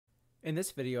In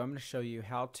this video, I'm going to show you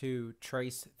how to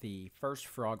trace the first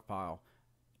frog file.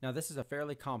 Now, this is a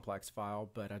fairly complex file,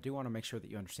 but I do want to make sure that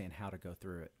you understand how to go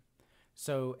through it.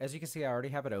 So, as you can see, I already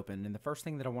have it open, and the first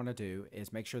thing that I want to do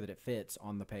is make sure that it fits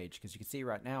on the page, because you can see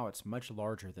right now it's much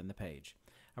larger than the page.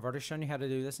 I've already shown you how to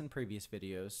do this in previous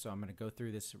videos, so I'm going to go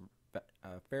through this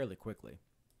fairly quickly.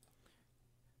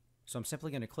 So I'm simply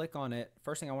going to click on it.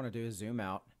 First thing I want to do is zoom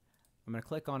out. I'm going to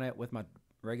click on it with my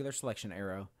regular selection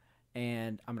arrow,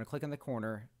 and I'm going to click in the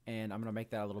corner, and I'm going to make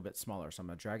that a little bit smaller. So I'm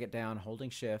going to drag it down holding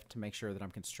shift to make sure that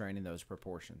I'm constraining those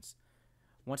proportions.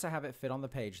 Once I have it fit on the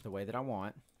page the way that I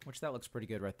want, which that looks pretty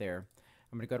good right there,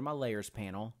 I'm going to go to my layers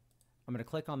panel. I'm going to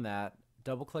click on that,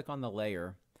 double click on the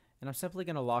layer, and I'm simply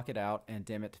going to lock it out and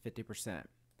dim it to 50%.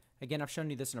 Again, I've shown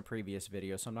you this in a previous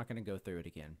video, so I'm not going to go through it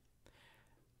again.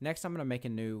 Next, I'm going to make a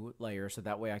new layer so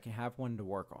that way I can have one to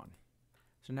work on.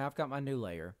 So now I've got my new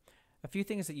layer. A few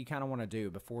things that you kind of want to do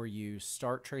before you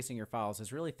start tracing your files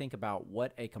is really think about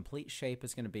what a complete shape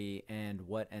is going to be and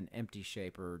what an empty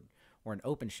shape or an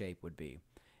open shape would be.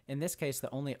 In this case,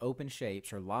 the only open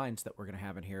shapes or lines that we're going to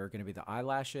have in here are going to be the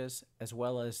eyelashes as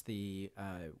well as the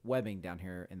webbing down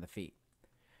here in the feet.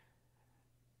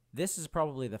 This is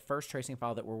probably the first tracing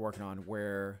file that we're working on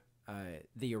where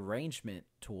the arrangement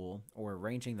tool, or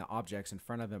arranging the objects in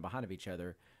front of and behind of each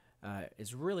other,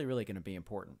 is really going to be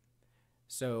important.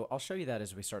 So I'll show you that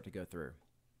as we start to go through.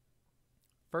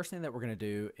 First thing that we're going to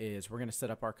do is we're going to set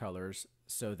up our colors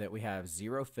so that we have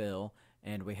zero fill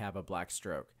and we have a black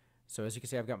stroke. So as you can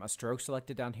see, I've got my stroke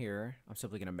selected down here. I'm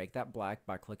simply going to make that black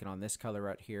by clicking on this color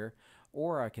right here,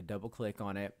 or I could double click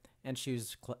on it and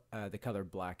choose the color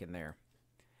black in there.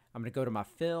 I'm going to go to my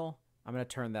fill. I'm going to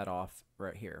turn that off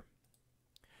right here.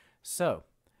 So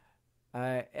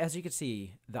as you can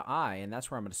see, the eye, and that's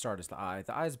where I'm going to start, is the eye.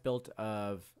 The eye is built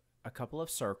of a couple of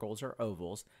circles or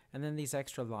ovals, and then these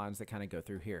extra lines that kind of go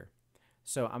through here.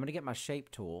 So I'm going to get my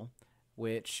shape tool,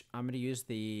 which I'm going to use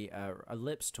the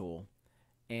ellipse tool,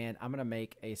 and I'm going to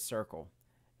make a circle.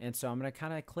 And so I'm going to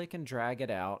kind of click and drag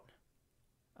it out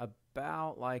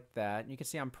about like that. And you can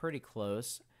see I'm pretty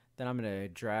close. Then I'm going to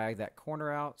drag that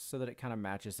corner out so that it kind of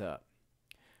matches up.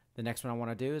 The next one I want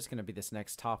to do is going to be this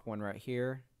next top one right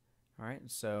here. All right,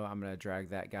 so I'm going to drag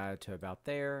that guy to about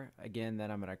there. Again, then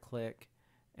I'm going to click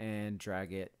and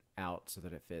drag it out so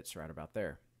that it fits right about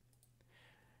there.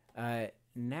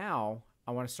 Now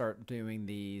I want to start doing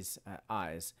these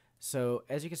eyes. So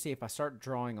as you can see, if I start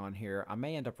drawing on here, I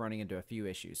may end up running into a few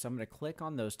issues. So I'm going to click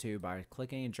on those two by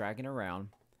clicking and dragging around.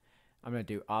 I'm going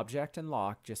to do object and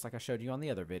lock, just like I showed you on the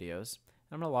other videos.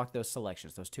 I'm going to lock those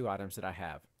selections, those two items that I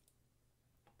have.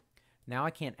 Now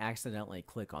I can't accidentally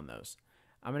click on those.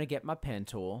 I'm going to get my pen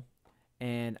tool,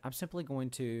 and I'm simply going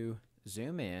to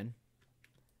zoom in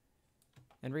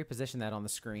and reposition that on the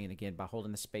screen again by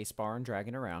holding the space bar and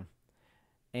dragging around.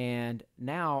 And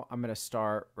now I'm going to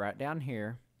start right down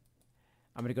here.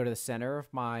 I'm going to go to the center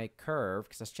of my curve,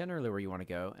 because that's generally where you want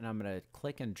to go, and I'm going to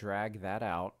click and drag that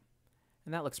out,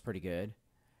 and that looks pretty good.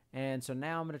 And so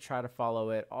now I'm going to try to follow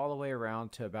it all the way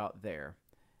around to about there.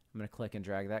 I'm going to click and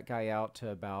drag that guy out to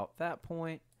about that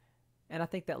point, and I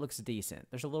think that looks decent.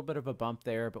 There's a little bit of a bump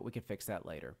there, but we can fix that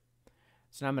later.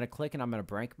 So now I'm going to click and I'm going to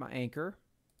break my anchor,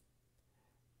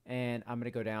 and I'm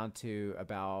going to go down to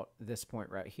about this point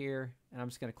right here, and I'm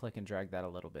just going to click and drag that a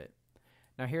little bit.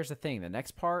 Now here's the thing, the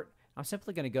next part, I'm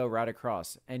simply going to go right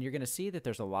across, and you're going to see that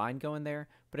there's a line going there,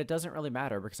 but it doesn't really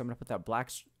matter because I'm going to put that black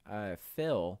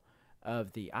fill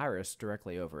of the iris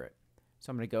directly over it.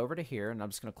 So I'm going to go over to here, and I'm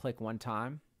just going to click one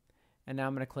time, and now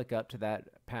I'm going to click up to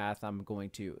that path. I'm going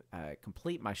to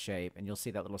complete my shape, and you'll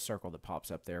see that little circle that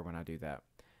pops up there when I do that.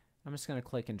 I'm just going to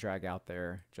click and drag out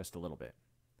there just a little bit.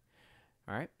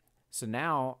 All right, so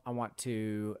now I want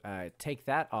to take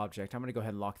that object. I'm going to go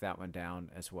ahead and lock that one down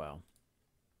as well.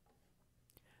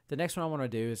 The next one I want to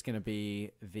do is going to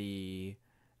be the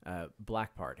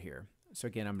black part here. So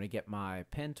again, I'm going to get my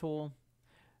pen tool.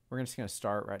 We're just going to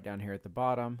start right down here at the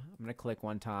bottom. I'm going to click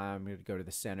one time. I'm going to go to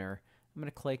the center. I'm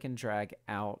going to click and drag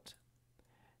out.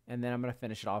 And then I'm going to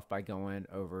finish it off by going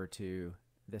over to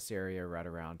this area right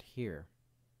around here.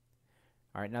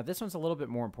 All right, now this one's a little bit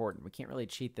more important. We can't really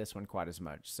cheat this one quite as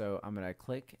much. So I'm going to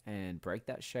click and break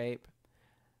that shape.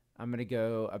 I'm going to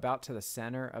go about to the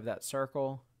center of that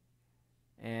circle,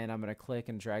 and I'm going to click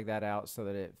and drag that out so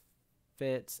that it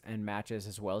fits and matches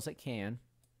as well as it can.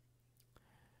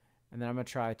 And then I'm going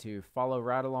to try to follow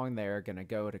right along there. Going to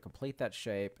go to complete that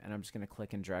shape, and I'm just going to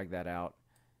click and drag that out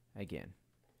again.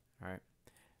 All right.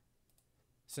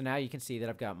 So now you can see that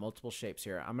I've got multiple shapes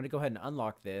here. I'm going to go ahead and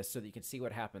unlock this so that you can see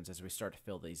what happens as we start to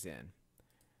fill these in.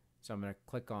 So I'm going to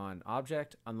click on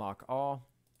Object, Unlock All.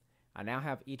 I now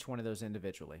have each one of those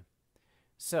individually.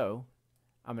 So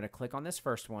I'm going to click on this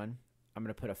first one. I'm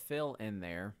going to put a fill in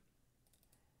there.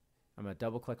 I'm going to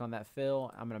double click on that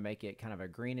fill. I'm going to make it kind of a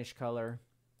greenish color.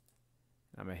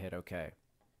 I'm going to hit OK.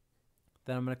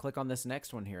 Then I'm going to click on this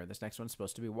next one here. This next one's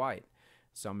supposed to be white.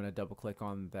 So I'm going to double click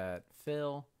on that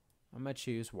fill. I'm going to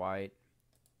choose white.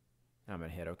 I'm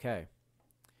going to hit OK.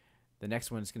 The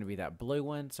next one is going to be that blue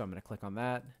one. So I'm going to click on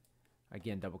that.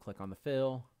 Again, double click on the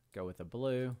fill. Go with the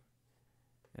blue.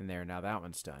 And there, now that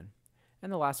one's done.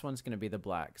 And the last one's going to be the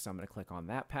black. So I'm going to click on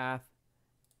that path.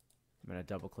 I'm going to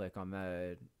double click on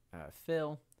the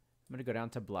fill. I'm going to go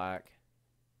down to black.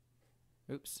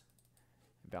 Oops.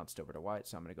 It bounced over to white.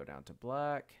 So I'm going to go down to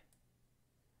black.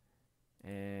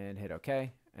 And hit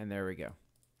OK. And there we go.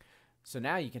 So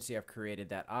now you can see I've created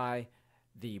that eye.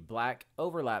 The black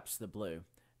overlaps the blue.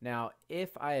 Now,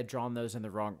 if I had drawn those in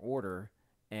the wrong order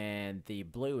and the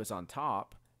blue is on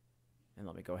top, and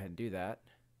let me go ahead and do that,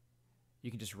 you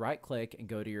can just right click and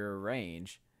go to your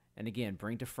arrange. And again,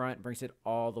 bring to front brings it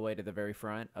all the way to the very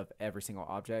front of every single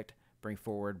object. Bring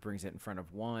forward brings it in front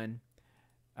of one.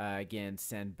 Again,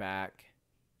 send back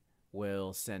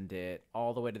will send it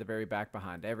all the way to the very back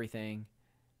behind everything.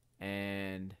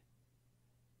 And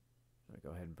let me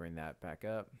go ahead and bring that back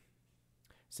up.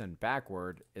 Send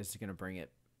backward is going to bring it,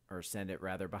 or send it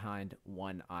rather, behind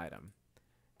one item.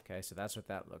 Okay, so that's what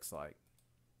that looks like.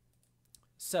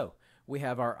 So we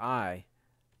have our eye.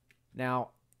 Now,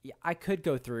 I could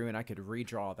go through and I could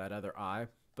redraw that other eye,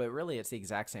 but really it's the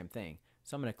exact same thing.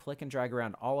 So I'm going to click and drag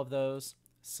around all of those,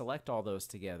 select all those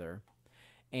together.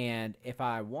 And if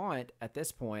I want, at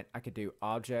this point, I could do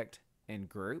object and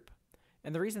group.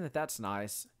 And the reason that that's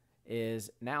nice is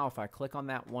now if I click on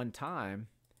that one time,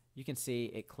 you can see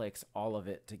it clicks all of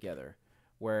it together.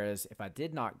 Whereas if I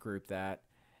did not group that,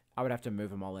 I would have to move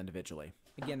them all individually.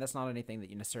 Again, that's not anything that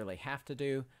you necessarily have to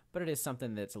do, but it is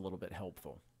something that's a little bit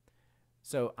helpful.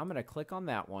 So I'm going to click on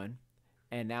that one,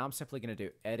 and now I'm simply going to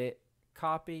do edit,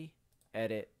 copy,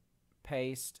 edit,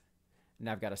 paste, and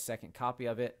I've got a second copy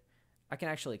of it. I can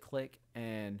actually click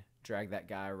and drag that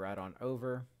guy right on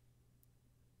over.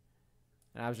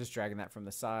 And I was just dragging that from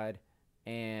the side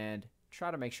and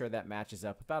try to make sure that matches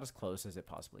up about as close as it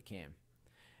possibly can.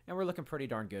 And we're looking pretty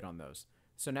darn good on those.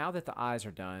 So now that the eyes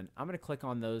are done, I'm going to click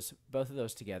on those, both of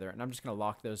those together, and I'm just going to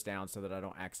lock those down so that I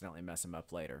don't accidentally mess them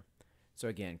up later. So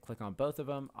again, click on both of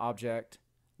them, object,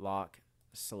 lock,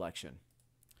 selection.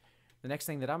 The next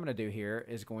thing that I'm going to do here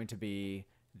is going to be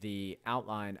the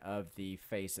outline of the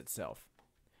face itself.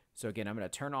 So again, I'm going to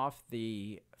turn off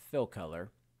the fill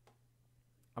color.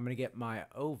 I'm going to get my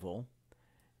oval,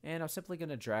 and I'm simply going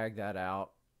to drag that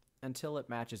out until it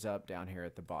matches up down here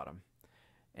at the bottom.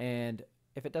 And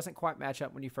if it doesn't quite match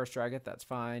up when you first drag it, that's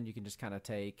fine. You can just kind of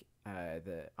take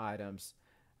the items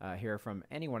here from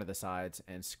any one of the sides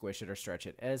and squish it or stretch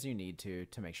it as you need to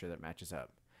make sure that it matches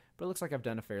up. But it looks like I've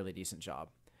done a fairly decent job.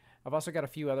 I've also got a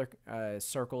few other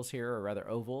circles here, or rather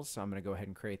ovals, so I'm going to go ahead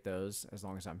and create those as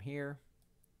long as I'm here.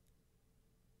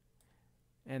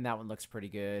 And that one looks pretty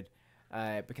good.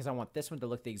 Because I want this one to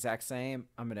look the exact same,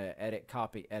 I'm going to edit,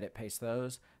 copy, edit, paste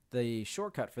those. The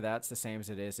shortcut for that's the same as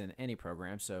it is in any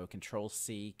program, so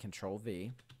Control-C,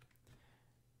 Control-V.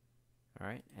 All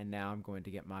right, and now I'm going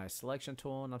to get my selection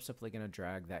tool, and I'm simply going to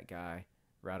drag that guy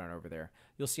right on over there.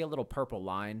 You'll see a little purple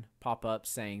line pop up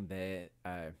saying that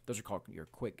those are called your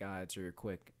quick guides or your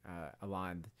quick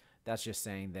aligned. That's just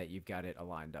saying that you've got it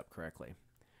aligned up correctly.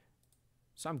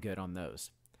 So I'm good on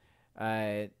those.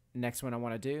 Next one I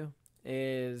want to do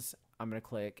is I'm going to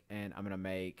click and I'm going to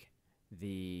make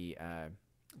the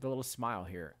little smile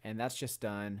here, and that's just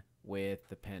done with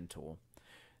the pen tool.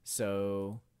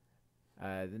 So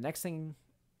the next thing,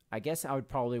 I guess I would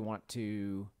probably want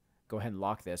to go ahead and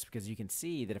lock this, because you can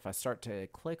see that if I start to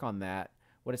click on that,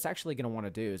 what it's actually going to want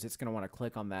to do is it's going to want to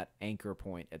click on that anchor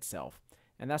point itself,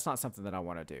 and that's not something that I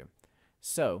want to do.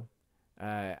 So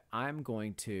I'm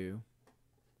going to,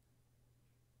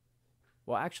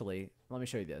 well, actually, let me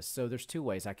show you this. So there's two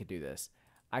ways I could do this.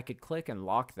 I could click and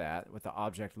lock that with the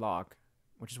object lock,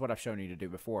 which is what I've shown you to do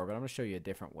before, but I'm going to show you a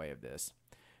different way of this.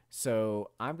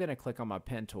 So I'm going to click on my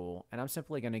pen tool, and I'm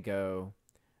simply going to go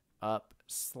up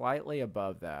slightly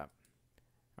above that.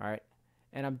 All right,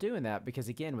 and I'm doing that because,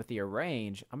 again, with the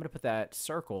arrange, I'm going to put that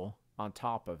circle on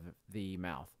top of the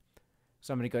mouth.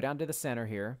 So I'm going to go down to the center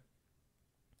here,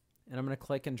 and I'm going to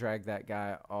click and drag that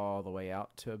guy all the way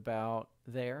out to about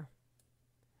there.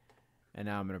 And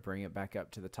now I'm going to bring it back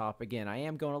up to the top. Again, I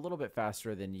am going a little bit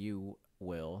faster than you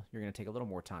will. You're going to take a little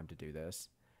more time to do this.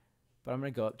 But I'm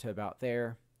going to go up to about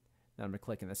there. Then I'm going to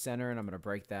click in the center, and I'm going to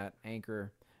break that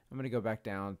anchor. I'm going to go back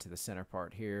down to the center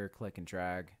part here, click and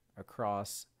drag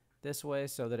across this way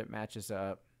so that it matches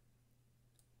up.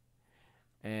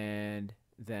 And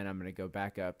then I'm going to go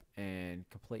back up and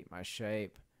complete my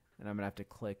shape. And I'm going to have to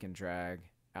click and drag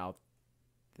out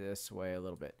this way a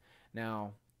little bit.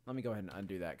 Now, let me go ahead and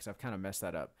undo that because I've kind of messed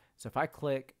that up. So if I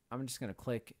click, I'm just going to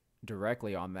click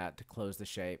directly on that to close the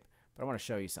shape. But I want to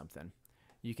show you something.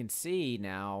 You can see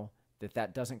now that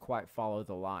that doesn't quite follow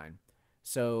the line.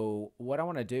 So what I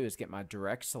want to do is get my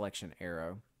direct selection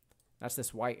arrow. That's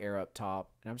this white arrow up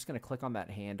top. And I'm just going to click on that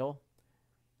handle.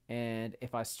 And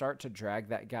if I start to drag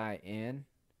that guy in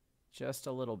just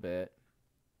a little bit,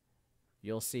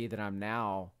 you'll see that I'm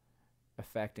now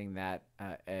affecting that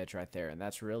edge right there. And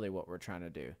that's really what we're trying to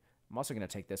do. I'm also going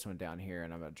to take this one down here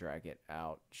and I'm going to drag it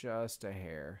out just a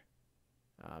hair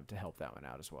to help that one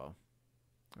out as well.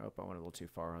 Oh, I went a little too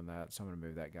far on that, so I'm going to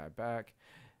move that guy back.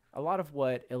 A lot of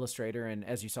what Illustrator, and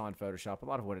as you saw in Photoshop, a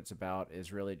lot of what it's about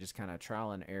is really just kind of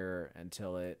trial and error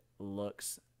until it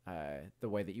looks the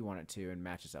way that you want it to and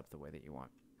matches up the way that you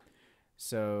want.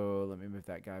 So let me move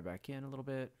that guy back in a little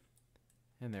bit,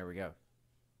 and there we go.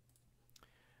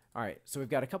 All right, so we've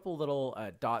got a couple little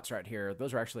dots right here.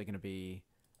 Those are actually going to be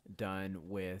done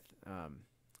with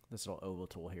this little oval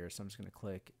tool here. So I'm just going to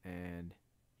click and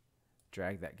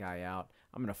drag that guy out.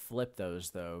 I'm going to flip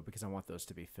those though because I want those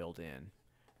to be filled in.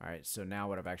 All right, so now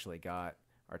what I've actually got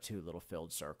are two little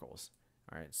filled circles.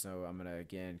 All right, so I'm going to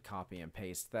again copy and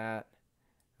paste that.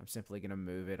 I'm simply going to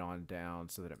move it on down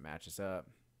so that it matches up.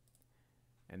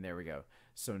 And there we go.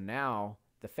 So now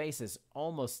the face is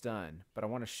almost done, but I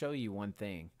want to show you one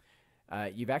thing.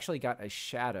 You've actually got a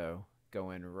shadow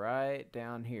going right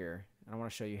down here, and I want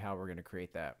to show you how we're going to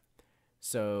create that.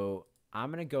 So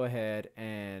I'm going to go ahead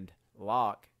and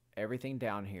lock everything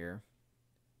down here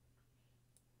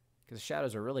because the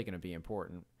shadows are really going to be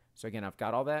important. So again, I've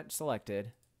got all that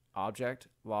selected, object,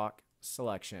 lock,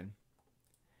 selection.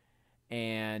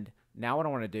 And now what I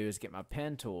want to do is get my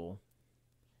pen tool,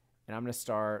 and I'm going to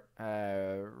start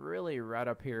really right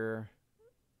up here,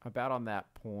 about on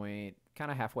that point,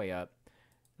 kind of halfway up.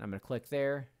 And I'm going to click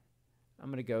there. I'm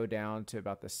going to go down to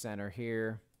about the center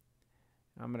here.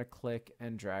 I'm going to click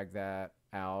and drag that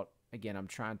out. Again, I'm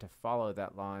trying to follow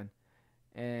that line.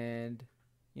 And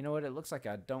you know what? It looks like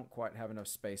I don't quite have enough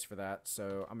space for that.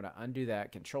 So I'm going to undo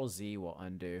that. Control Z will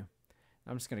undo.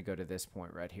 I'm just going to go to this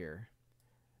point right here.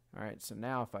 All right, so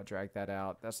now if I drag that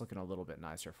out, that's looking a little bit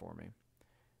nicer for me.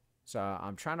 So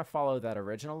I'm trying to follow that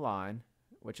original line,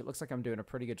 which it looks like I'm doing a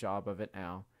pretty good job of it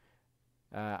now.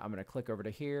 I'm going to click over to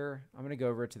here. I'm going to go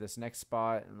over to this next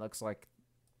spot, and it looks like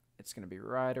it's going to be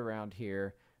right around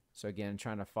here. So again,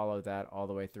 trying to follow that all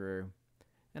the way through.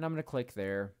 And I'm going to click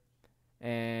there.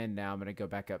 And now I'm going to go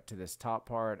back up to this top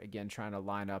part. Again, trying to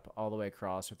line up all the way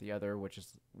across with the other, which is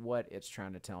what it's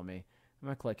trying to tell me. I'm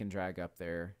going to click and drag up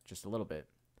there just a little bit.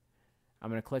 I'm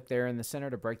going to click there in the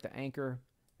center to break the anchor.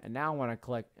 And now I want to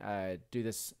click, do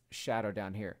this shadow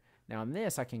down here. Now in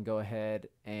this, I can go ahead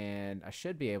and I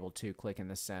should be able to click in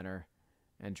the center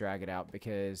and drag it out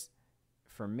because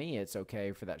for me, it's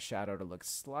okay for that shadow to look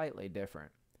slightly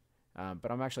different.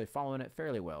 But I'm actually following it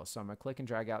fairly well. So I'm going to click and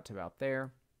drag out to about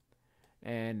there.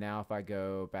 And now if I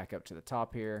go back up to the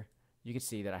top here, you can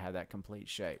see that I have that complete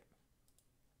shape.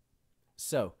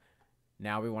 So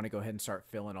now we want to go ahead and start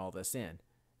filling all this in.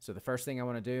 So the first thing I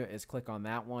want to do is click on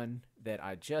that one that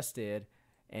I just did,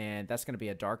 and that's going to be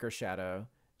a darker shadow.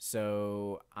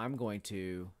 So I'm going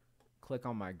to click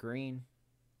on my green.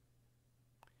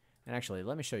 And actually,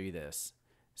 let me show you this.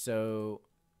 So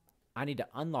I need to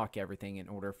unlock everything in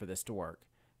order for this to work.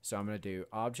 So I'm going to do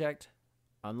Object,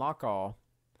 Unlock All.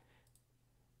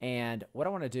 And what I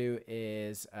want to do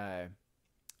is I'm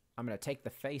going to take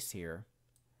the face here.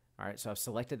 All right, so I've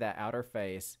selected that outer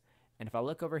face. And if I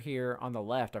look over here on the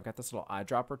left, I've got this little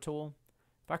eyedropper tool.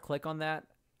 If I click on that,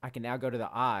 I can now go to the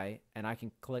eye, and I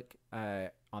can click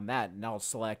on that, and I'll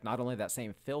select not only that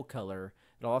same fill color,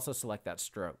 it'll also select that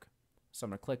stroke. So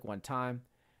I'm going to click one time,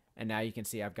 and now you can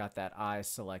see I've got that eye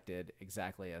selected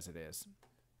exactly as it is.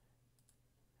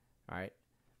 All right.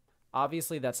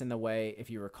 Obviously, that's in the way. If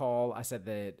you recall, I said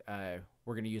that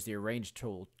we're going to use the Arrange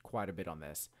tool quite a bit on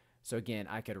this. So again,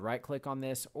 I could right-click on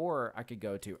this, or I could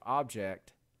go to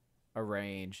Object,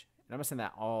 Arrange, and I'm going to send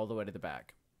that all the way to the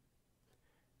back.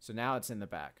 So now it's in the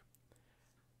back.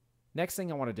 Next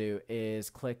thing I want to do is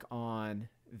click on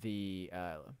the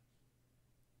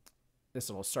this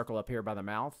little circle up here by the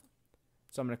mouth.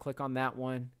 So I'm going to click on that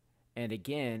one, and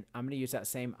again, I'm going to use that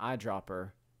same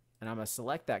eyedropper, and I'm going to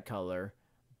select that color,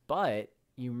 but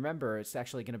you remember it's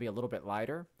actually going to be a little bit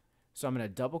lighter. So I'm going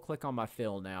to double click on my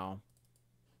fill now.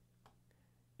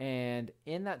 And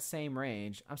in that same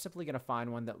range, I'm simply going to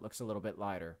find one that looks a little bit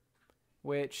lighter,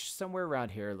 which somewhere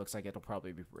around here looks like it'll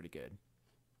probably be pretty good.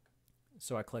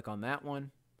 So I click on that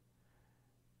one.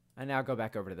 I now go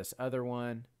back over to this other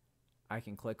one. I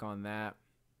can click on that.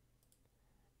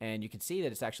 And you can see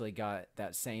that it's actually got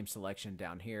that same selection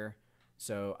down here.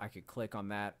 So I could click on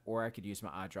that, or I could use my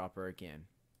eyedropper again.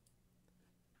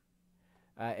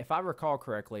 If I recall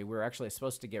correctly, we're actually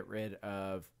supposed to get rid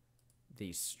of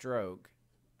the stroke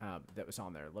that was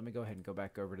on there. Let me go ahead and go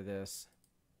back over to this.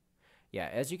 Yeah,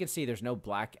 as you can see, there's no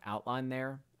black outline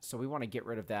there. So we want to get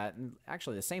rid of that. And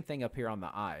actually the same thing up here on the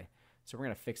eye. So we're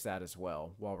going to fix that as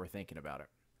well while we're thinking about it.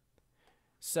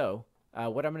 So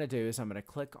what I'm going to do is I'm going to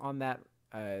click on that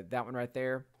one right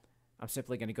there. I'm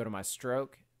simply going to go to my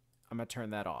stroke. I'm going to turn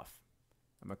that off.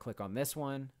 I'm going to click on this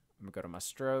one. I'm going to go to my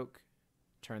stroke,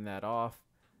 turn that off.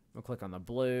 I'm going to click on the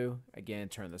blue. Again,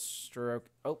 turn the stroke.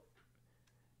 Oh,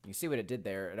 you see what it did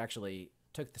there? It actually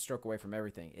took the stroke away from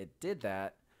everything. It did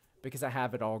that because I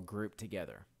have it all grouped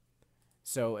together.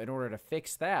 So in order to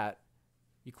fix that,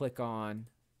 you click on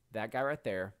that guy right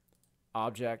there,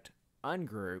 Object,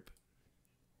 Ungroup,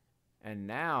 and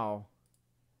now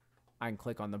I can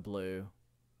click on the blue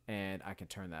and I can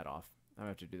turn that off. I'm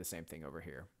going to have to do the same thing over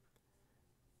here.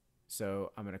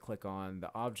 So I'm going to click on the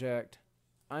Object,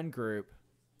 Ungroup,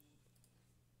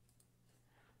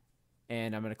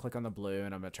 and I'm going to click on the blue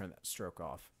and I'm going to turn that stroke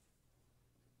off.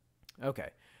 Okay,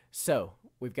 so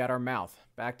we've got our mouth.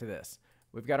 Back to this.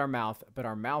 We've got our mouth, but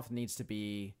our mouth needs to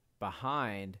be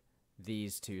behind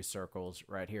these two circles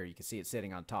right here. You can see it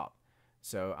sitting on top.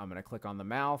 So I'm going to click on the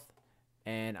mouth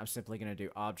and I'm simply going to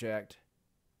do Object,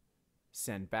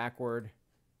 Send Backward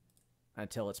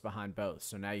until it's behind both.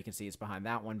 So now you can see it's behind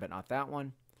that one, but not that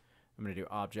one. I'm going to do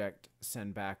Object,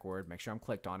 Send Backward. Make sure I'm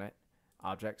clicked on it.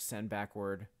 Object, Send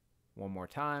Backward one more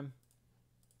time.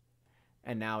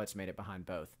 And now it's made it behind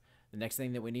both. The next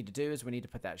thing that we need to do is we need to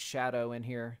put that shadow in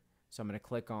here. So I'm going to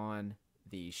click on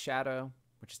the shadow,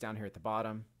 which is down here at the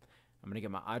bottom. I'm going to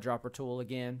get my eyedropper tool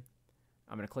again.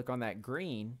 I'm going to click on that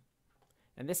green.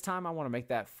 And this time I want to make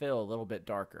that fill a little bit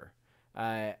darker.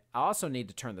 I also need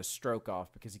to turn the stroke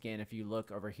off because, again, if you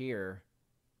look over here,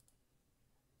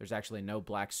 there's actually no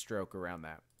black stroke around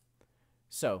that.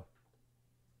 So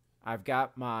I've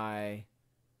got my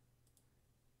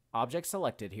object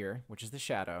selected here, which is the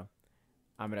shadow.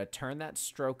 I'm going to turn that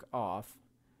stroke off.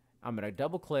 I'm going to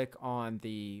double click on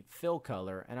the fill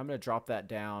color and I'm going to drop that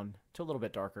down to a little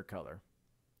bit darker color.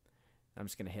 I'm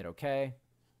just going to hit OK.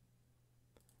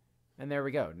 And there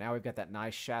we go. Now we've got that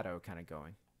nice shadow kind of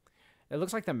going. It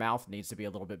looks like the mouth needs to be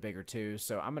a little bit bigger too,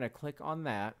 so I'm going to click on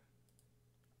that.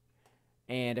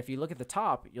 And if you look at the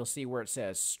top, you'll see where it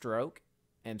says stroke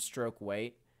and stroke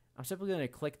weight. I'm simply going to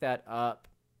click that up,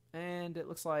 and it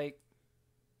looks like,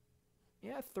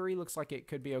 yeah, 3 looks like it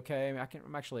could be okay.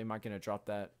 I'm actually going to drop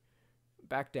that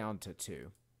back down to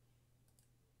 2.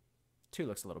 2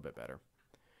 looks a little bit better.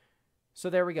 So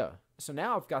there we go. So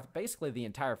now I've got basically the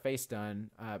entire face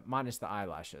done, minus the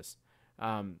eyelashes.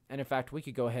 And in fact, we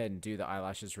could go ahead and do the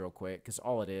eyelashes real quick because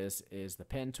all it is the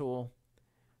pen tool.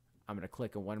 I'm going to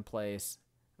click in one place.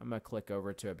 I'm going to click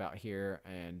over to about here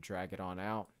and drag it on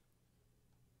out.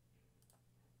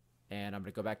 And I'm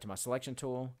going to go back to my selection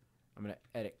tool. I'm going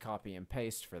to edit, copy, and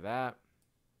paste for that.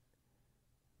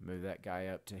 Move that guy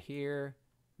up to here.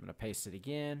 I'm going to paste it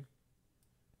again.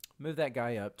 Move that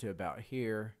guy up to about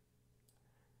here.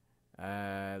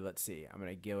 Let's see. I'm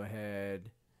going to go ahead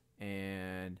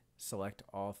and select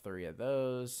all 3 of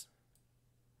those.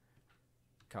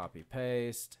 Copy,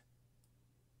 paste.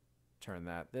 Turn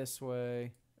that this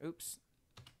way. Oops.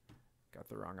 Got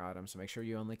the wrong item, so make sure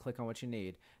you only click on what you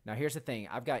need. Now here's the thing.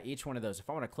 I've got each one of those. If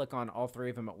I want to click on all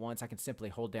 3 of them at once, I can simply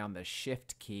hold down the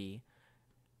Shift key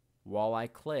while I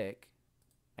click,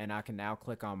 and I can now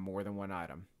click on more than one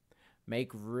item.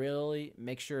 Make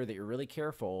sure that you're really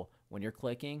careful when you're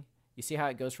clicking. You see how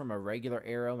it goes from a regular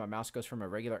arrow? My mouse goes from a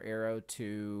regular arrow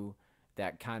to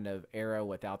that kind of arrow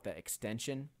without the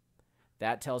extension.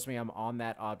 That tells me I'm on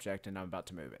that object and I'm about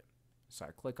to move it. So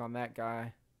I click on that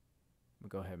guy. I'm going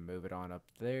to go ahead and move it on up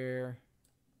there.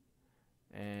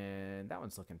 And that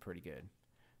one's looking pretty good.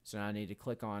 So now I need to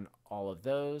click on all of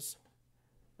those.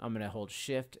 I'm going to hold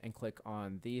Shift and click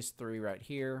on these 3 right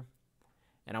here.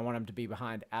 And I want them to be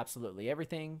behind absolutely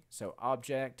everything. So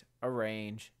Object,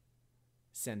 Arrange,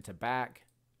 Send to Back.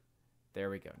 There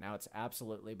we go. Now it's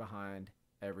absolutely behind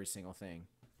every single thing.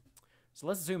 So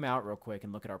let's zoom out real quick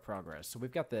and look at our progress. So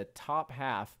we've got the top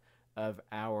half of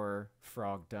our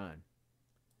frog done.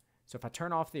 So if I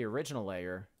turn off the original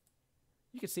layer,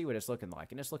 you can see what it's looking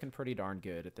like. And it's looking pretty darn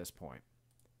good at this point.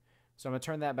 So I'm going to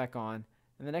turn that back on.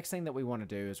 And the next thing that we want to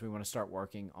do is we want to start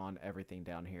working on everything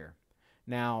down here.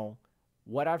 Now,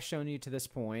 what I've shown you to this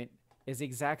point is the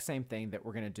exact same thing that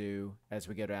we're going to do as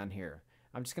we go down here.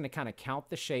 I'm just going to kind of count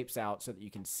the shapes out so that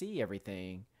you can see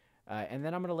everything, and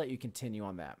then I'm going to let you continue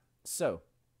on that. So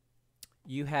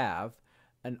you have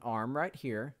an arm right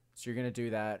here, so you're going to do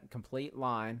that complete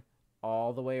line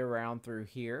all the way around through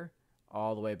here,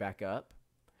 all the way back up.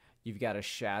 You've got a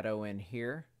shadow in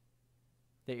here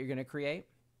that you're going to create,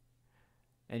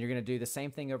 and you're going to do the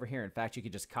same thing over here. In fact, you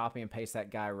could just copy and paste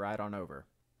that guy right on over.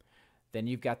 Then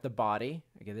you've got the body.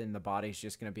 Again, then the body's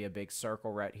just going to be a big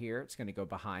circle right here. It's going to go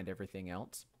behind everything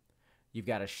else. You've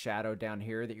got a shadow down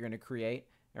here that you're going to create.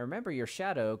 And remember, your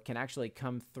shadow can actually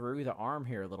come through the arm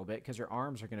here a little bit because your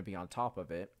arms are going to be on top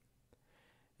of it.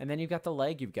 And then you've got the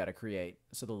leg you've got to create.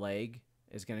 So the leg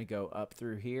is going to go up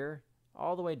through here,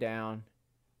 all the way down,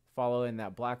 following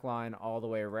that black line all the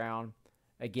way around.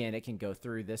 Again, it can go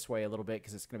through this way a little bit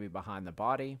because it's going to be behind the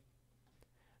body.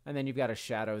 And then you've got a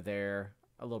shadow there,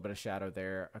 a little bit of shadow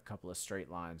there, a couple of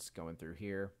straight lines going through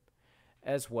here,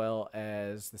 as well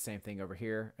as the same thing over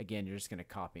here. Again, you're just going to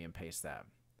copy and paste that.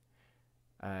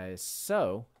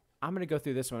 So I'm going to go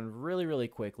through this one really, really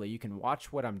quickly. You can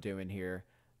watch what I'm doing here,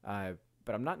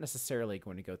 but I'm not necessarily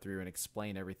going to go through and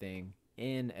explain everything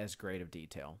in as great of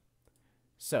detail.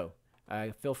 So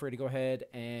feel free to go ahead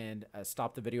and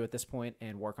stop the video at this point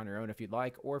and work on your own if you'd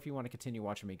like, or if you want to continue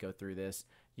watching me go through this,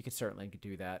 you can certainly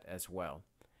do that as well.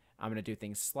 I'm going to do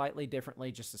things slightly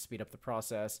differently just to speed up the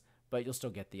process, but you'll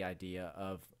still get the idea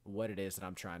of what it is that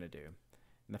I'm trying to do.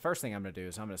 And the first thing I'm going to do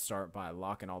is I'm going to start by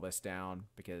locking all this down,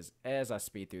 because as I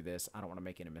speed through this, I don't want to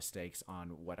make any mistakes on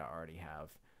what I already have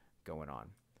going on.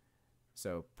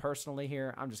 So personally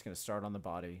here, I'm just going to start on the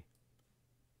body.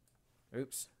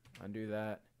 Oops, undo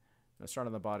that. I'm going to start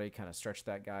on the body, kind of stretch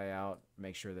that guy out,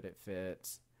 make sure that it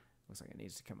fits. Looks like it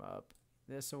needs to come up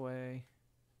this way.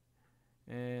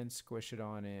 And squish it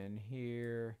on in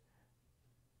here.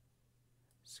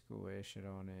 Squish it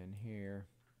on in here.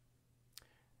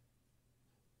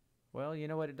 Well, you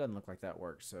know what? It doesn't look like that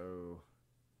works, so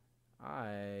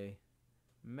I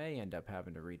may end up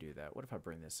having to redo that. What if I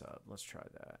bring this up? Let's try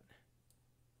that.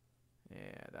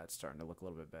 Yeah, that's starting to look a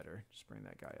little bit better. Just bring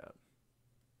that guy up.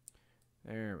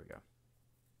 There we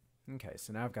go. Okay,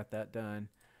 so now I've got that done.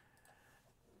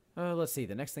 Let's see,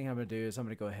 the next thing I'm going to do is I'm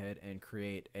going to go ahead and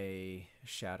create a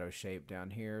shadow shape down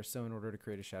here. So in order to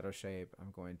create a shadow shape,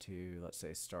 I'm going to, let's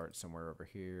say, start somewhere over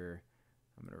here.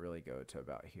 I'm going to really go to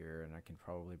about here, and I can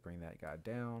probably bring that guy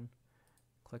down.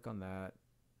 Click on that.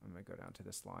 I'm going to go down to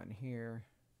this line here.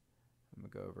 I'm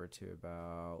going to go over to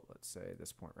about, let's say,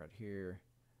 this point right here.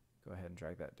 Go ahead and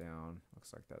drag that down.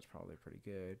 Looks like that's probably pretty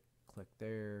good. Click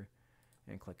there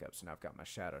and click up. So now I've got my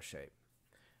shadow shape.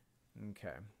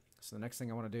 Okay. So the next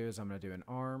thing I want to do is I'm going to do an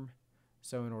arm.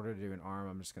 So in order to do an arm,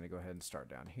 I'm just going to go ahead and start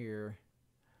down here.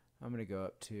 I'm going to go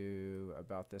up to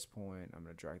about this point. I'm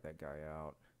going to drag that guy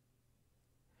out.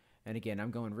 And again,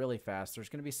 I'm going really fast. There's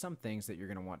going to be some things that you're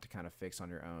going to want to kind of fix on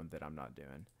your own that I'm not doing.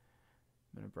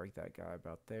 I'm going to break that guy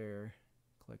about there.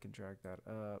 Click and drag that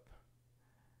up.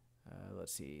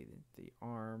 Let's see, the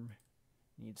arm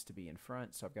needs to be in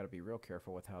front, so I've got to be real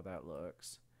careful with how that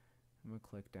looks. I'm going to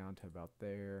click down to about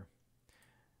there.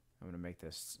 I'm going to make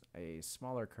this a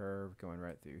smaller curve going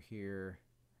right through here.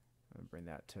 I'm going to bring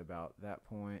that to about that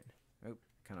point. Oh,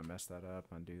 kind of messed that up.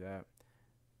 Undo that.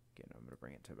 Again, I'm going to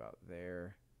bring it to about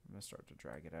there. I'm going to start to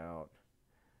drag it out.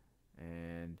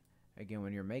 And again,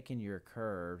 when you're making your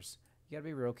curves, you got to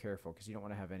be real careful because you don't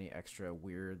want to have any extra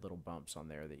weird little bumps on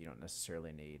there that you don't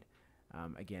necessarily need.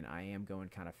 Again, I am going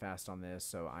kind of fast on this,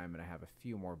 so I'm going to have a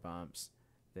few more bumps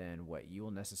than what you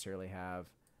will necessarily have.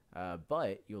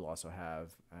 But you'll also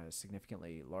have a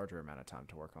significantly larger amount of time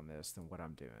to work on this than what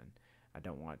I'm doing. I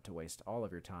don't want to waste all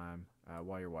of your time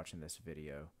while you're watching this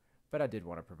video, but I did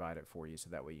want to provide it for you so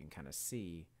that way you can kind of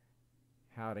see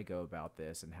how to go about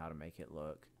this and how to make it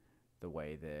look the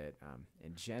way that,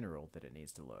 in general, that it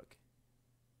needs to look.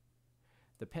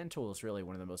 The pen tool is really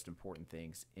one of the most important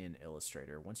things in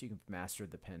Illustrator. Once you've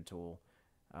mastered the pen tool,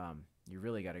 you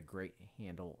really got a great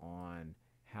handle on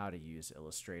how to use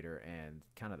Illustrator and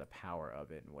kind of the power of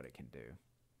it and what it can do.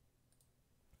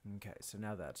 Okay, so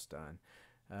now that's done.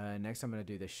 Next I'm going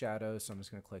to do the shadow, so I'm just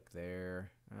going to click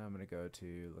there. I'm going to go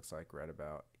to, looks like right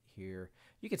about here.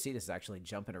 You can see this is actually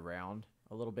jumping around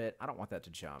a little bit. I don't want that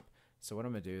to jump. So what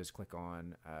I'm going to do is click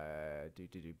on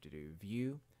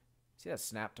View. See that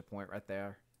snap to point right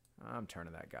there? I'm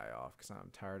turning that guy off because I'm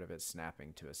tired of it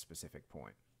snapping to a specific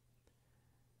point.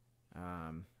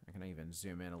 I can even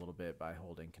zoom in a little bit by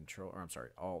holding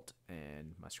Alt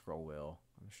and my scroll wheel.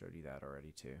 I showed you that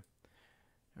already too.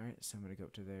 Alright, so I'm going to go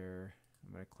up to there.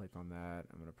 I'm going to click on that.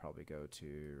 I'm going to probably go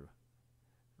to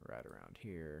right around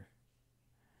here.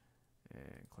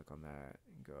 and click on that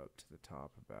and go up to the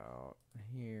top about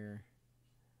here.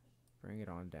 Bring it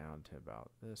on down to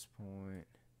about this point.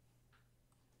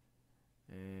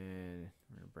 And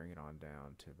we're going to bring it on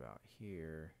down to about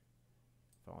here.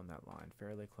 Following that line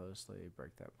fairly closely,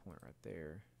 break that point right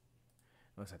there.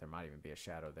 Looks like there might even be a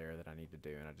shadow there that I need to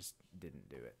do, and I just didn't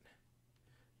do it.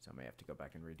 So I may have to go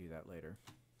back and redo that later.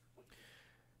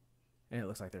 And it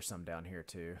looks like there's some down here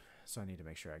too, so I need to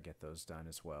make sure I get those done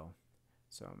as well.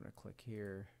 So I'm going to click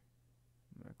here.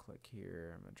 I'm going to click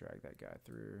here. I'm going to drag that guy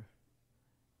through.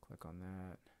 Click on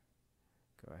that.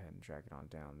 Go ahead and drag it on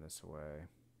down this way.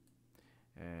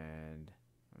 And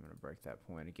I'm going to break that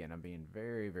point. Again, I'm being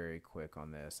very, very quick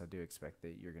on this. I do expect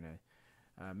that you're going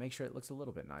to make sure it looks a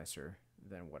little bit nicer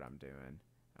than what I'm doing.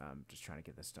 Just trying to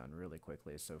get this done really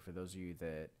quickly. So for those of you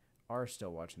that are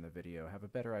still watching the video, have a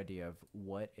better idea of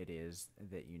what it is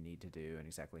that you need to do and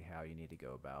exactly how you need to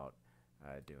go about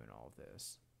doing all of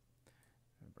this.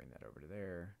 I'm going to bring that over to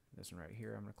there. This one right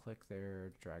here, I'm going to click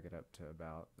there, drag it up to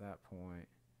about that point.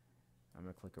 I'm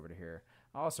going to click over to here.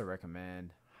 I also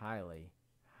recommend, highly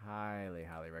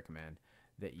recommend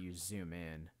that you zoom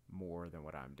in more than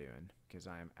what I'm doing, because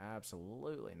I am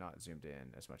absolutely not zoomed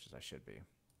in as much as I should be.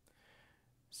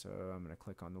 So I'm going to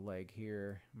click on the leg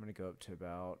here. I'm going to go up to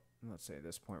about, let's say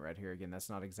this point right here. Again, that's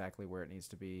not exactly where it needs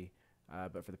to be,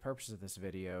 but for the purposes of this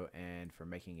video and for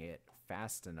making it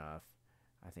fast enough,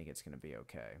 I think it's going to be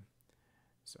okay.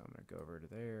 So I'm going to go over to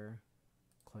there,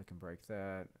 click and break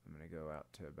that. I'm going to go out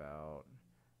to about,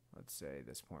 let's say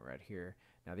this point right here.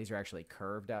 Now these are actually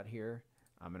curved out here.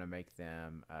 I'm going to make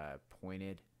them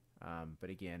pointed, but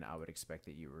again, I would expect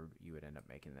that you would end up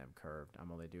making them curved.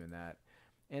 I'm only doing that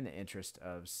in the interest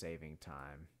of saving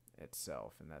time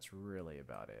itself, and that's really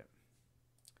about it.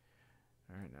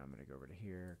 All right, now I'm going to go over to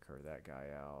here, curve that guy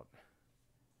out.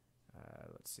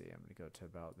 Let's see, I'm going to go to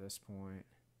about this point.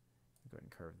 Go ahead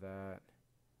and curve that.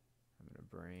 I'm going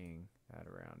to bring that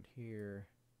around here.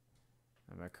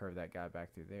 I'm going to curve that guy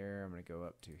back through there. I'm going to go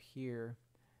up to here.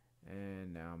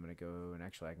 And now I'm going to go, and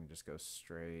actually I can just go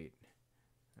straight.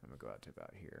 I'm going to go out to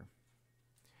about here.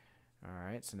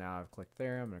 Alright, so now I've clicked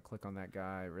there. I'm going to click on that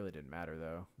guy. It really didn't matter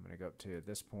though. I'm going to go up to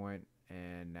this point,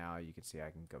 and now you can see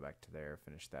I can go back to there,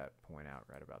 finish that point out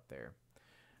right about there.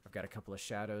 I've got a couple of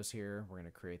shadows here. We're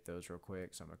going to create those real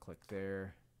quick. So I'm going to click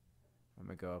there. I'm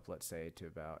going to go up, let's say, to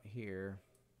about here.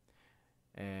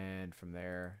 And from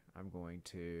there, I'm going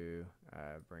to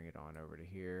bring it on over to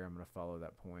here. I'm going to follow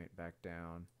that point back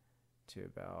down to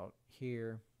about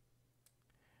here.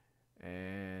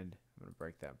 And I'm going to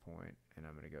break that point, and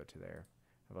I'm going to go to there.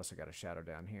 I've also got a shadow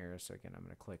down here. So again, I'm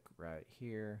going to click right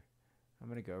here. I'm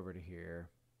going to go over to here.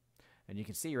 And you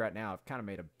can see right now, I've kind of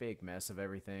made a big mess of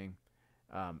everything.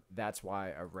 That's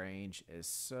why a range is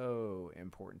so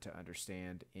important to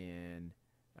understand in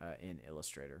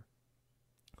Illustrator.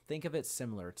 Think of it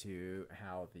similar to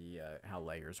how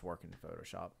layers work in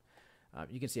Photoshop.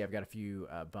 You can see I've got a few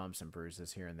bumps and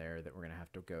bruises here and there that we're going to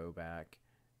have to go back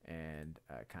and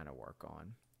kind of work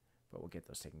on, but we'll get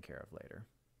those taken care of later.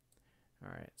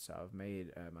 All right, so I've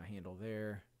made my handle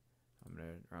there.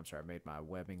 I made my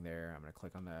webbing there. I'm going to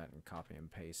click on that and copy and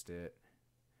paste it.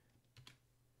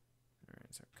 All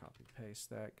right, so copy paste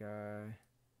that guy.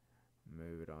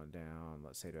 Move it on down,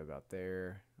 let's say to about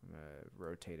there. I'm going to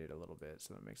rotate it a little bit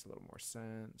so that it makes a little more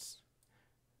sense.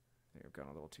 I think I've gone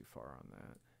a little too far on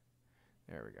that.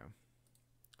 There we go.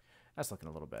 That's looking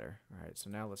a little better. All right, so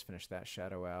now let's finish that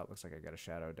shadow out. Looks like I got a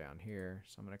shadow down here.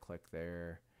 So I'm going to click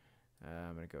there.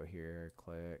 I'm going to go here,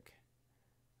 click.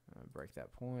 Break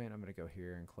that point. I'm going to go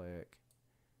here and click.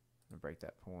 I'm going to break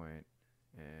that point.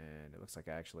 And it looks like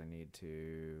I actually need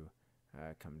to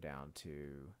come down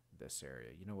to this area.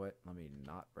 You know what? Let me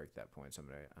not break that point. So I'm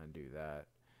going to undo that.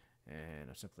 And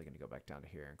I'm simply going to go back down to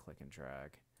here and click and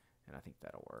drag. And I think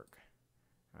that'll work.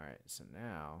 All right, so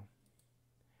now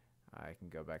I can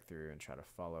go back through and try to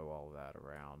follow all of that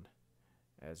around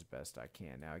as best I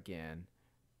can. Now again,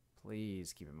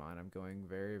 please keep in mind I'm going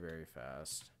very, very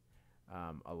fast.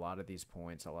 A lot of these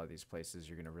points, a lot of these places,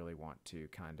 you're going to really want to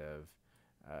kind of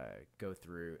go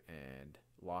through and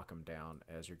lock them down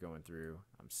as you're going through.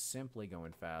 I'm simply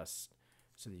going fast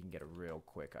so that you can get a real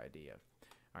quick idea.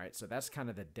 All right, so that's kind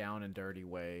of the down and dirty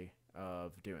way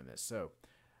of doing this. So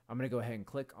I'm going to go ahead and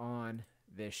click on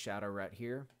this shadow right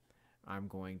here. I'm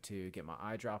going to get my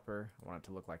eyedropper. I want it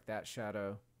to look like that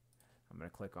shadow. I'm going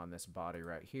to click on this body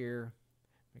right here.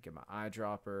 Get my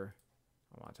eyedropper.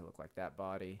 I want it to look like that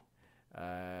body.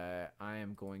 I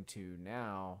am going to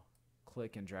now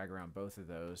click and drag around both of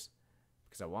those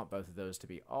because I want both of those to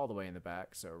be all the way in the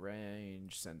back. So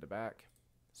range, send to back.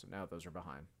 So now those are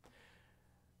behind.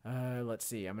 Let's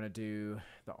see, I'm going to do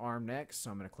the arm next,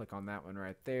 so I'm going to click on that one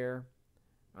right there.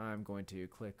 I'm going to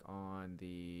click on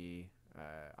the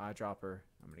eyedropper.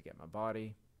 I'm going to get my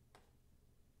body.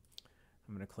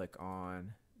 I'm going to click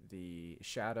on the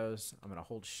shadows. I'm going to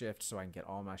hold shift so I can get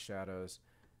all my shadows.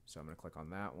 So I'm going to click on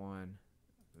that one,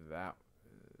 that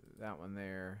one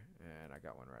there, and I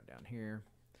got one right down here.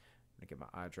 I'm going to get my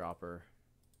eyedropper.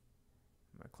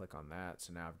 I'm going to click on that.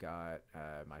 So now I've got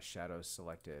my shadows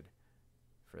selected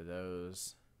for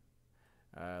those.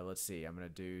 Let's see, I'm going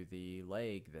to do the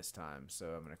leg this time. So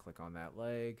I'm going to click on that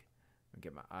leg. I'm going to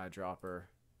get my eyedropper,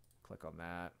 click on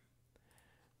that.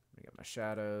 I'm going to get my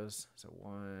shadows. So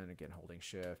one, again, holding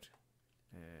shift,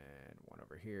 and one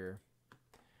over here.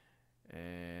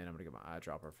 And I'm going to get my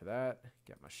eyedropper for that,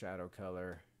 get my shadow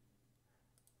color.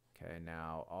 Okay,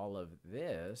 now all of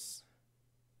this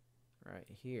right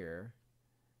here,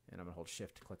 and I'm going to hold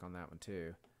shift to click on that one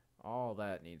too. All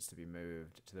that needs to be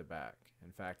moved to the back.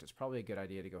 In fact, it's probably a good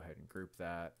idea to go ahead and group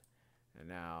that. And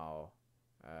now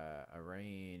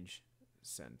arrange,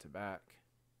 send to back.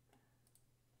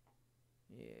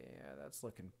 Yeah, that's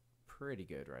looking pretty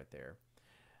good right there.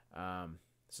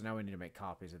 So now we need to make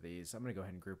copies of these. I'm going to go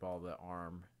ahead and group all the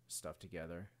arm stuff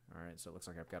together. All right, so it looks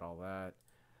like I've got all that.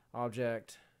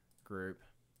 Object, group.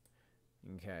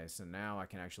 Okay, so now I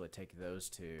can actually take those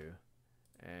two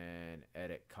and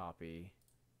edit, copy,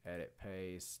 edit,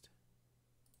 paste.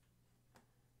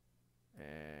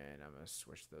 And I'm going to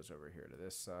switch those over here to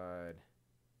this side.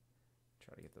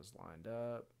 Try to get those lined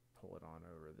up. Pull it on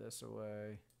over this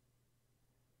way.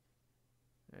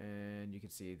 And you can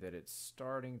see that it's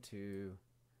starting to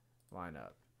line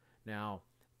up. Now,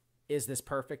 is this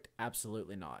perfect?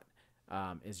 Absolutely not.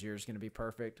 Is yours going to be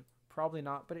perfect? Probably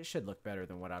not, but it should look better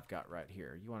than what I've got right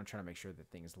here. You want to try to make sure that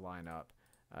things line up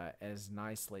as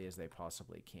nicely as they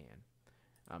possibly can.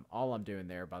 All I'm doing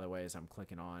there, by the way, is I'm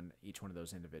clicking on each one of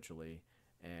those individually,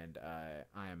 and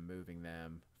I am moving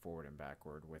them forward and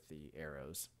backward with the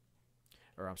arrows.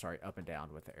 Or I'm sorry, up and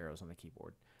down with the arrows on the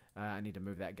keyboard. I need to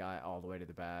move that guy all the way to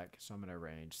the back, so I'm going to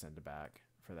arrange, send to back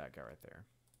for that guy right there.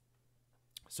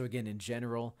 So again, in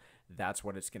general, that's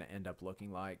what it's going to end up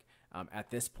looking like.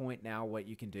 At this point now, what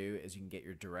you can do is you can get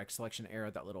your direct selection arrow,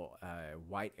 that little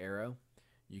white arrow.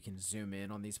 You can zoom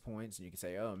in on these points, and you can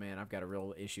say, oh man, I've got a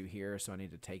real issue here, so I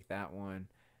need to take that one,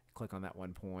 click on that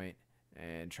one point,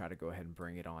 and try to go ahead and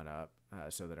bring it on up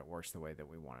so that it works the way that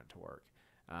we want it to work.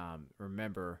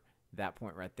 Remember, that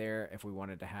point right there, if we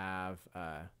wanted to have,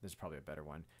 this is probably a better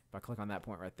one. If I click on that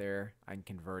point right there, I can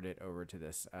convert it over to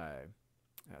this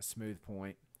smooth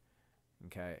point.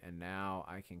 Okay, and now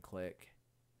I can click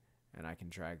and I can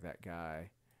drag that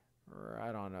guy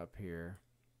right on up here.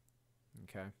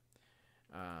 Okay,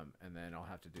 and then I'll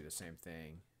have to do the same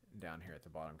thing down here at the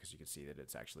bottom because you can see that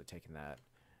it's actually taking that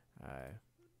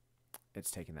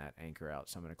anchor out.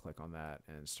 So I'm going to click on that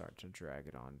and start to drag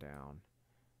it on down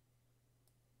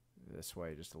this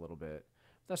way just a little bit.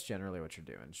 That's generally what you're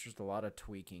doing. It's just a lot of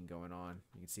tweaking going on.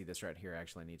 You can see this right here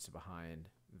actually needs to behind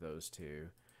those two.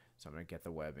 So I'm going to get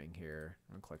the webbing here.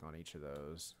 I'm going to click on each of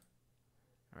those.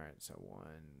 All right, so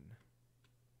one.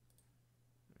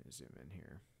 Let me zoom in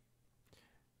here.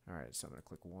 All right, so I'm going to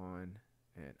click one.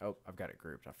 And oh, I've got it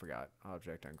grouped. I forgot.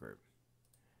 Object, ungroup.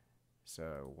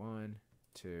 So 1,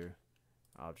 2,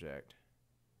 object,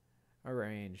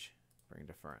 arrange, bring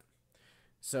to front.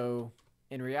 So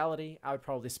in reality, I would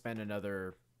probably spend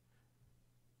another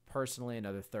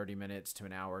 30 minutes to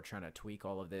an hour trying to tweak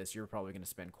all of this. You're probably going to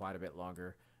spend quite a bit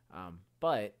longer,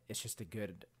 but it's just a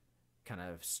good kind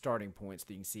of starting point so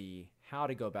that you can see how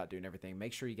to go about doing everything.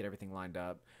 Make sure you get everything lined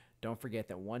up. Don't forget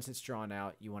that once it's drawn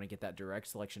out, you want to get that direct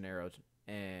selection arrow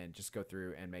and just go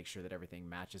through and make sure that everything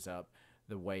matches up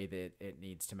the way that it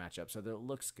needs to match up so that it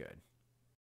looks good.